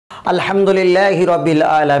আলহামদুলিল্লাহি রাব্বিল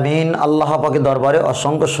আলামিন। আল্লাহ পাকের দরবারে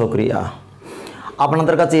অসংখ্য শুকরিয়া।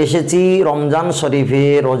 আপনাদের কাছে এসেছি রমজান শরীফে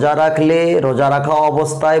রোজা রাখলে, রোজা রাখা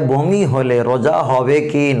অবস্থায় বমি হলে রোজা হবে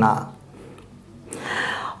কি না।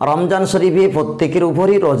 রমজান শরীফে প্রত্যেকের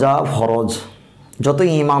উপরই রোজা ফরজ। যত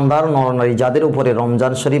ইমানদার নরনারী যাদের উপরে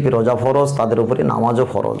রমজান শরীফে রোজা ফরজ, তাদের উপরে নামাজও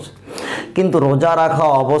ফরজ। কিন্তু রোজা রাখা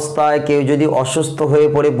অবস্থায় কেউ যদি অসুস্থ হয়ে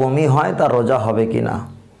পড়ে বমি হয়, তার রোজা হবে কি না।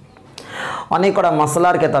 অনেক কটা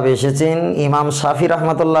মাসলার কেতাবে এসেছেন। ইমাম শাফি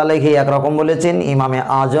রহমতুল্লাহ আলাইহি একরকম বলেছেন, ইমামে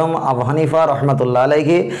আজম আবু হানিফা রহমতুল্লাহ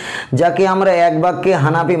আলাইহি, যাকে আমরা এক বাক্যে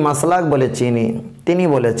হানাফি মাসলাক বলে চিনি, তিনি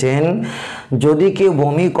বলেছেন যদি কেউ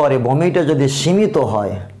বমি করে, বমিটা যদি সীমিত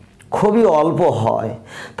হয়, খুবই অল্প হয়,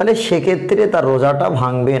 তাহলে সেক্ষেত্রে তার রোজাটা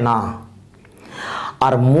ভাঙবে না।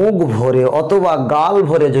 আর মুখ ভরে অথবা গাল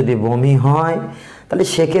ভরে যদি বমি হয়, তাহলে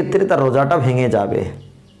সেক্ষেত্রে তার রোজাটা ভেঙে যাবে।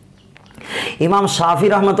 ইমাম শাফি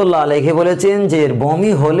রহমতুল্লাহ আলাইহি বলেছেন যে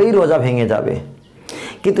বমি হলেই রোজা ভেঙে যাবে।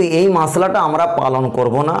 কিন্তু এই মাসলাটা আমরা পালন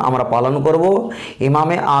করব না, আমরা পালন করব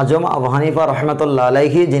ইমামে আজম আবু হানিফা রহমতুল্লাহ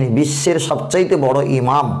আলাইহি, যিনি বিশ্বের সবচাইতে বড়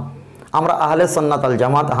ইমাম। আমরা আহলে সুন্নাত আল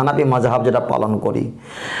জামাত হানাফি মাযহাব যেটা পালন করি,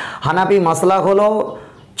 হানাফি মাসলা হলো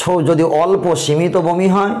যদি অল্প সীমিত বমি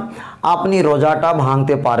হয়, আপনি রোজাটা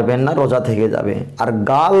ভাঙতে পারবেন না, রোজা থেকে যাবে। আর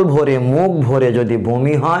গাল ভরে মুখ ভরে যদি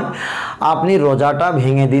বমি হয়, আপনি রোজাটা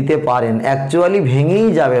ভেঙে দিতে পারেন। অ্যাকচুয়ালি ভেঙেই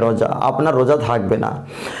যাবে রোজা, আপনার রোজা থাকবে না।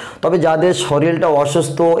 তবে যাদের শরীরটা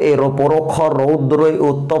অসুস্থ, এর প্রখর রৌদ্র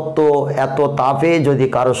উত্তপ্ত এত তাপে যদি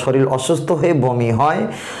কারো শরীর অসুস্থ হয়ে বমি হয়,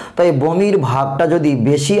 তাই বমির ভাগটা যদি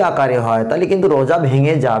বেশি আকারে হয়, তাহলে কিন্তু রোজা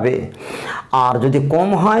ভেঙে যাবে। আর যদি কম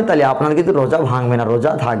হয়, তাহলে আপনার কিন্তু রোজা ভাঙবে না,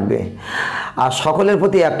 রোজা থাকবে। আর সকলের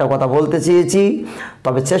প্রতি একটা কথা বলতে চেয়েছি,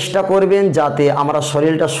 তবে চেষ্টা করবেন যাতে আমরা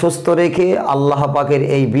শরীরটা সুস্থ রেখে আল্লাহ পাকের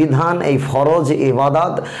এই বিধান, এই ফরজ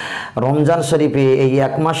ইবাদত রমজান শরীফে এই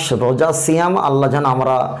এক মাস রোজা সিয়াম, আল্লাহ যেন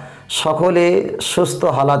আমরা সকলে সুস্থ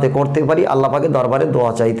হালাতে করতে পারি। আল্লাহ পাকের দরবারে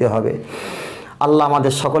দোয়া চাইতে হবে। আল্লাহ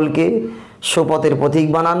আমাদের সকলকে সুপথের পথিক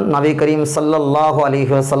বানান। নবী করিম সাল্লাল্লাহু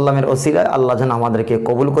আলাইহি ওয়াসাল্লামের ওসিলায় আল্লাহ যেন আমাদেরকে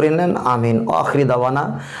কবুল করে নেন। আমিন। আখিরি দাওয়ানা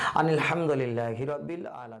আনিল হামদুলিল্লাহি রাব্বিল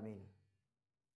আলামিন।